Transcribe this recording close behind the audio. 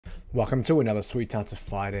Welcome to another Sweet Arts of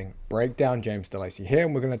Fighting breakdown. James DeLacy here,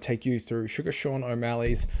 and we're going to take you through Sugar Sean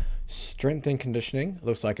O'Malley's strength and conditioning. It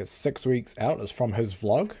looks like it's 6 weeks out. It's from his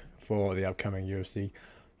vlog for the upcoming UFC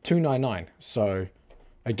 299. So,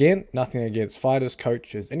 again, nothing against fighters,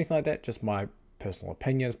 coaches, anything like that. Just my personal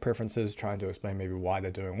opinions, preferences, trying to explain maybe why they're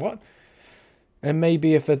doing what. And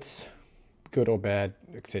maybe if it's good or bad,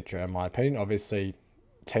 etc. in my opinion. Obviously,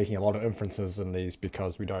 taking a lot of inferences in these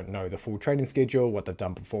because we don't know the full training schedule, what they've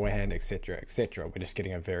done beforehand, etc., etc. We're just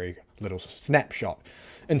getting a very little snapshot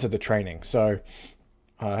into the training. So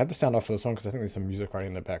I had to sound off for this one because I think there's some music running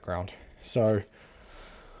in the background. So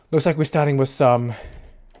looks like we're starting with some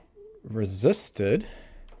resisted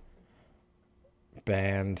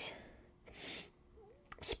band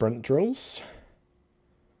sprint drills,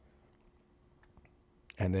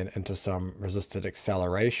 and then into some resisted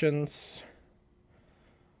accelerations.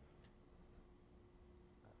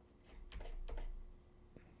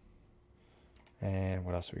 And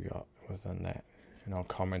what else we got within that? And I'll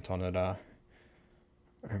comment on it.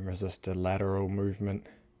 Resisted lateral movement.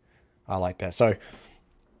 I like that. So,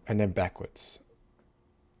 and then backwards.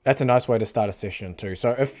 That's a nice way to start a session too.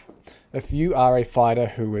 So if you are a fighter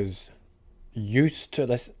who is used to,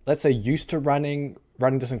 let's say used to running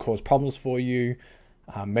doesn't cause problems for you.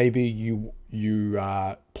 Maybe you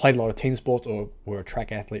played a lot of team sports or were a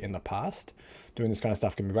track athlete in the past. Doing this kind of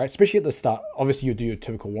stuff can be great, especially at the start. Obviously, you do your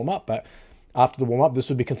typical warm up, but after the warm-up, this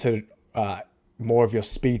would be considered more of your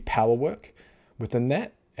speed power work within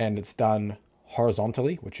that, and it's done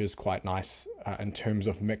horizontally, which is quite nice in terms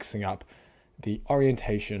of mixing up the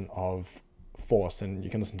orientation of force. And you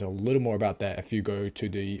can listen to a little more about that if you go to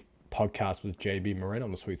the podcast with JB Marin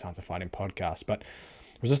on the Sweet Science of Fighting podcast. But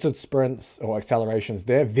resisted sprints or accelerations,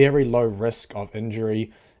 they're very low risk of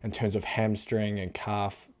injury in terms of hamstring and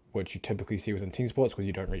calf, which you typically see within team sports because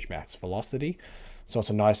you don't reach max velocity. So it's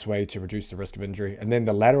a nice way to reduce the risk of injury. And then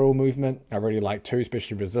the lateral movement, I really like too,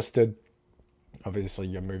 especially resisted. Obviously,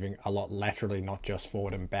 you're moving a lot laterally, not just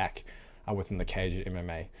forward and back within the cage at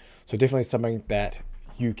MMA. So definitely something that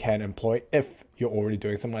you can employ if you're already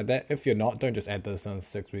doing something like that. If you're not, don't just add this in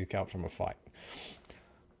 6 weeks out from a fight.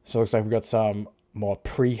 So it looks like we've got some more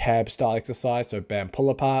prehab style exercise. So band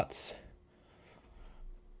pull-aparts.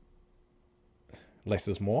 Less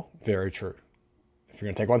is more. Very true. If you're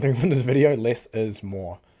going to take one thing from this video, less is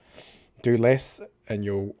more. Do less and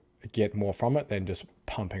you'll get more from it than just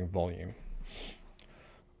pumping volume.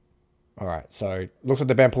 All right, so looks like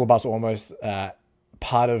the band pull-ups are almost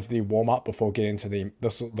part of the warm-up before getting to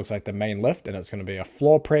this looks like the main lift, and it's going to be a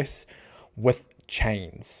floor press with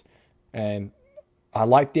chains. And I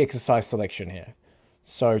like the exercise selection here.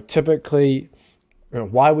 So typically,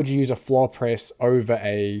 why would you use a floor press over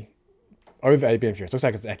a bench press? Looks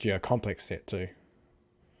like it's actually a complex set too.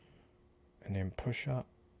 And then push up.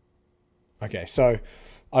 Okay, so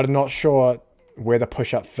I'm not sure where the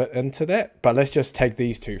push up fit into that, but let's just take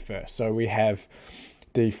these two first. So we have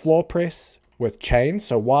the floor press with chains.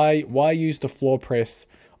 So why use the floor press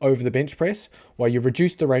over the bench press? Well, you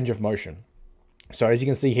reduce the range of motion. So as you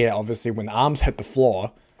can see here, obviously when the arms hit the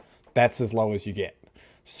floor, that's as low as you get.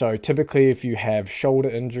 So typically if you have shoulder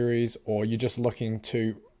injuries or you're just looking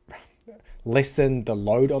to lessen the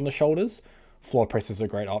load on the shoulders, floor press is a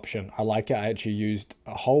great option. I like it. I actually used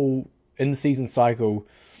a whole in-season cycle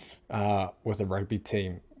with a rugby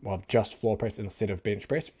team of just floor press instead of bench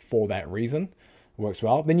press for that reason. It works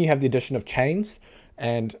well. Then you have the addition of chains,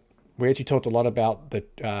 and we actually talked a lot about the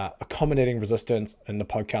accommodating resistance in the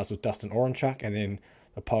podcast with Dustin Orenchuk, and then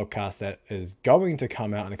the podcast that is going to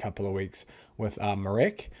come out in a couple of weeks with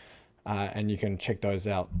Marek, and you can check those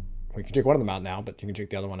out. We can check one of them out now, but you can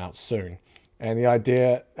check the other one out soon. And the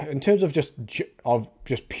idea, in terms of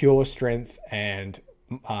just pure strength and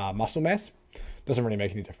muscle mass, doesn't really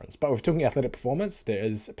make any difference. But with talking athletic performance, there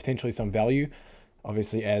is potentially some value.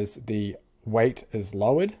 Obviously, as the weight is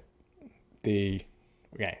lowered, as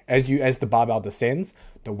the barbell descends,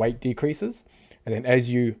 the weight decreases, and then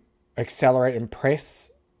as you accelerate and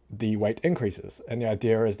press, the weight increases. And the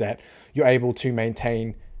idea is that you're able to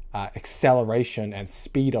maintain acceleration and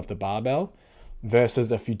speed of the barbell.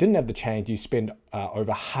 Versus if you didn't have the chains, you spend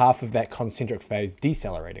over half of that concentric phase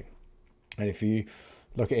decelerating. And if you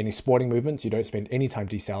look at any sporting movements, you don't spend any time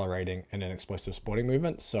decelerating in an explosive sporting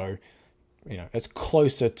movement. So, it's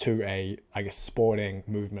closer to a, sporting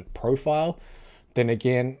movement profile. Then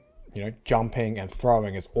again, jumping and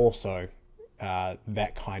throwing is also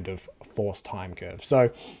that kind of force time curve. So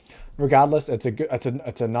regardless, it's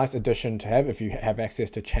a nice addition to have if you have access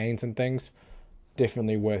to chains and things.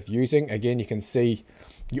 Definitely worth using. Again, you can see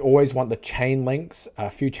you always want the chain links, a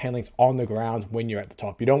few chain links on the ground when you're at the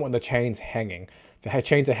top. You don't want the chains hanging If the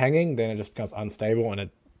chains are hanging, then it just becomes unstable and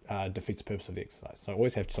it defeats the purpose of the exercise. So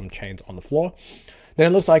always have some chains on the floor. Then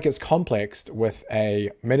it looks like it's complexed with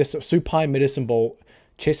a supine medicine ball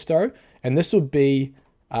chest throw, and this will be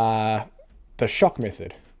the shock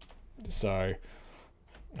method. So,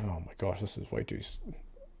 oh my gosh, this is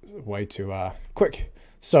way too quick.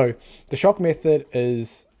 So the shock method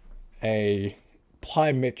is a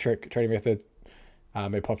plyometric training method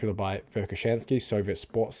made popular by Verkhoshansky, Soviet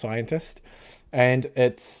sports scientist, and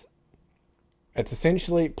it's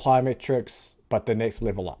essentially plyometrics but the next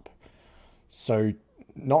level up. So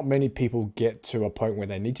not many people get to a point where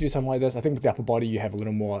they need to do something like this. I think with the upper body you have a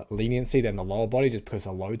little more leniency than the lower body just because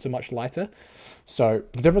the loads are much lighter. So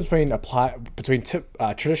the difference between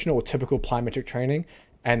traditional or typical plyometric training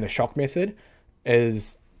and the shock method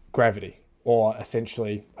is gravity, or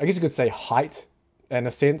essentially, I guess you could say height in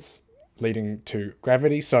a sense, leading to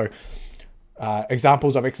gravity. So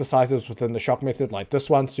examples of exercises within the shock method, like this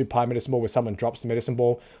one, supine medicine ball, where someone drops the medicine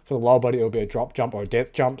ball. For the lower body, it will be a drop jump or a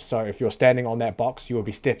death jump. So if you're standing on that box, you will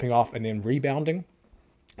be stepping off and then rebounding.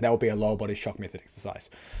 That will be a lower body shock method exercise.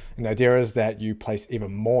 And the idea is that you place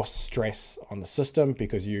even more stress on the system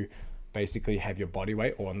because you basically have your body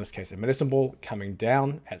weight, or in this case, a medicine ball, coming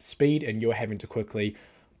down at speed, and you're having to quickly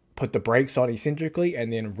put the brakes on eccentrically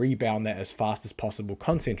and then rebound that as fast as possible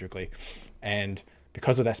concentrically. And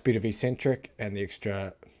because of that speed of eccentric and the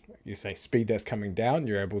extra, speed that's coming down,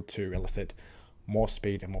 you're able to elicit more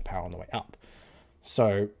speed and more power on the way up.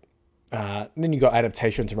 So then you got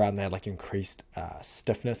adaptations around that, like increased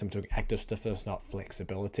stiffness. I'm talking active stiffness, not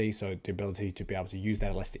flexibility. So the ability to be able to use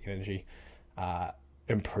that elastic energy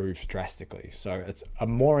improves drastically. So it's a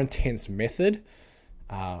more intense method,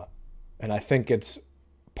 and I think it's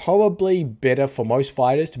probably better for most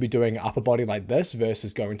fighters to be doing upper body like this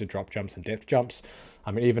versus going to drop jumps and depth jumps.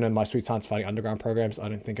 I mean, even in my Sweet Science Fighting Underground programs, I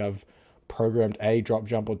don't think I've programmed a drop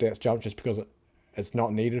jump or depth jump just because it's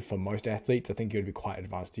not needed for most athletes. I think you'd be quite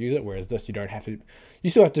advanced to use it, whereas this, you don't have to. You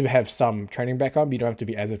still have to have some training background, but you don't have to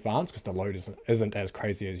be as advanced because the load isn't as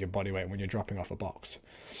crazy as your body weight when you're dropping off a box.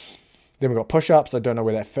 Then we've got push-ups. I don't know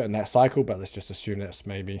where that fit in that cycle, but let's just assume that's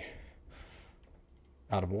maybe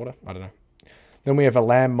out of order. I don't know. Then we have a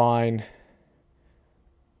landmine.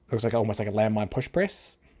 Looks like almost like a landmine push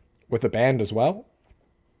press with a band as well.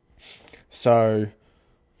 So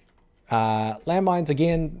landmines,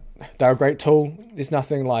 again, they're a great tool. There's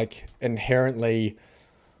nothing like inherently,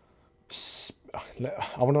 I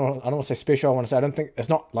don't want to say special. I want to say, I don't think, it's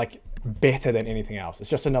not like better than anything else. It's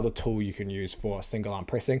just another tool you can use for single arm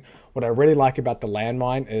pressing. What I really like about the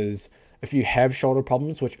landmine is if you have shoulder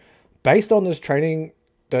problems, which based on this training,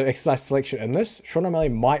 the exercise selection in this, Sean O'Malley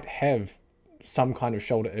might have some kind of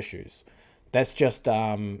shoulder issues. That's just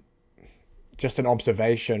an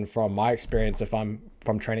observation from my experience. If I'm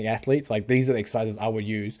from training athletes, like these are the exercises I would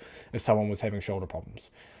use if someone was having shoulder problems.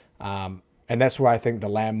 And that's where I think the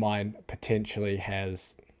landmine potentially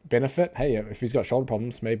has benefit. Hey, if he's got shoulder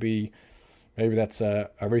problems, maybe that's a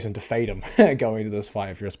reason to fade him going into this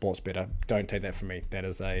fight. If you're a sports bettor, don't take that from me. That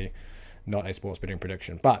is not a sports betting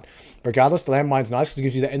prediction. But regardless, the landmine's nice because it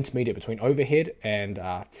gives you that intermediate between overhead and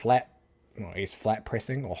flat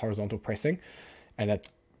pressing or horizontal pressing. And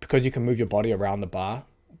because you can move your body around the bar,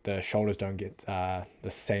 the shoulders don't get the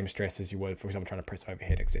same stress as you would, for example, trying to press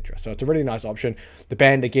overhead, etc. So it's a really nice option. The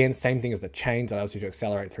band, again, same thing as the chains, allows you to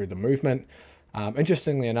accelerate through the movement.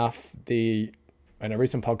 Interestingly enough, in a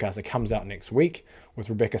recent podcast that comes out next week with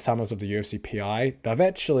Rebecca Summers of the UFC PI, they've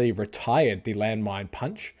actually retired the landmine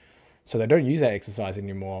punch. So they don't use that exercise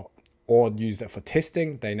anymore or use that for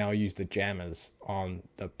testing. They now use the jammers on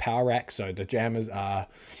the power rack. So the jammers are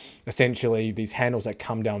essentially these handles that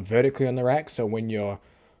come down vertically on the rack. So when you're,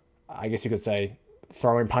 I guess you could say,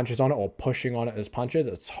 throwing punches on it or pushing on it as punches,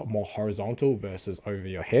 it's more horizontal versus over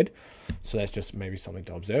your head. So that's just maybe something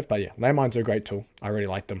to observe. But yeah, landmines are a great tool. I really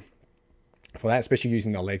like them for that, especially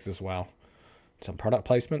using the legs as well. Some product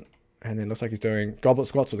placement. And then looks like he's doing goblet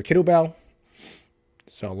squats with a kettlebell.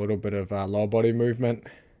 So a little bit of lower body movement.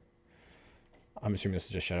 I'm assuming this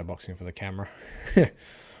is just shadow boxing for the camera.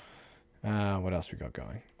 What else we got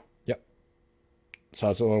going? Yep. So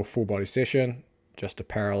it's a little full body session, just a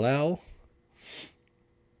parallel.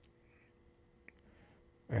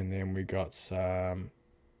 And then we got some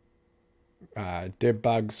dead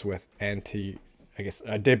bugs with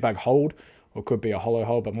a dead bug hold, or could be a hollow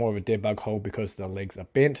hold, but more of a dead bug hold because the legs are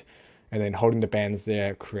bent. And then holding the bands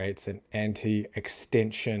there creates an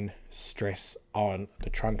anti-extension stress on the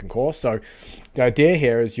trunk and core. So the idea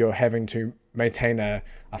here is you're having to maintain a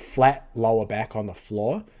flat lower back on the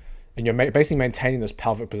floor. And you're basically maintaining this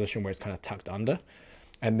pelvic position where it's kind of tucked under.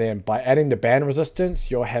 And then by adding the band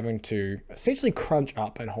resistance, you're having to essentially crunch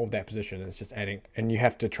up and hold that position. It's just adding, and you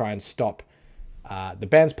have to try and stop the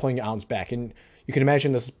band's pulling your arms back. And you can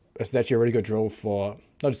imagine this is actually a really good drill for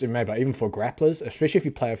not just MMA, but even for grapplers, especially if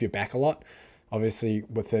you play off your back a lot. Obviously,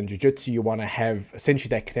 within jiu-jitsu, you want to have essentially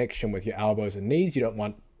that connection with your elbows and knees. You don't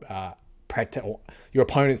want your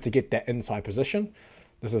opponents to get that inside position.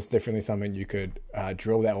 This is definitely something you could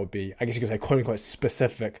drill that would be, I guess you could say, quote-unquote,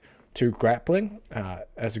 specific to grappling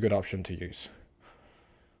as a good option to use.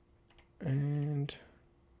 And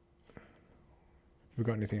have we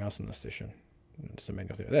got anything else in this session?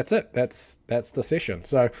 That's it. That's the session.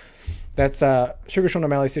 So that's Sugar Sean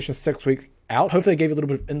O'Malley session 6 weeks out. Hopefully I gave you a little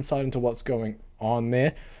bit of insight into what's going on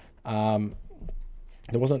there.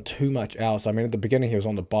 There wasn't too much else. I mean, at the beginning he was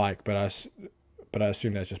on the bike, but I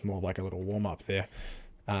assume that's just more like a little warm-up there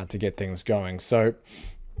to get things going. So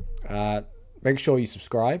make sure you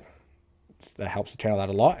subscribe. That helps the channel out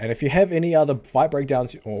a lot. And if you have any other fight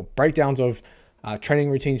breakdowns or breakdowns of training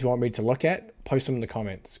routines you want me to look at, post them in the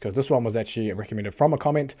comments, because this one was actually recommended from a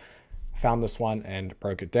comment. Found this one and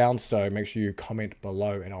broke it down. So make sure you comment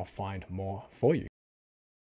below and I'll find more for you.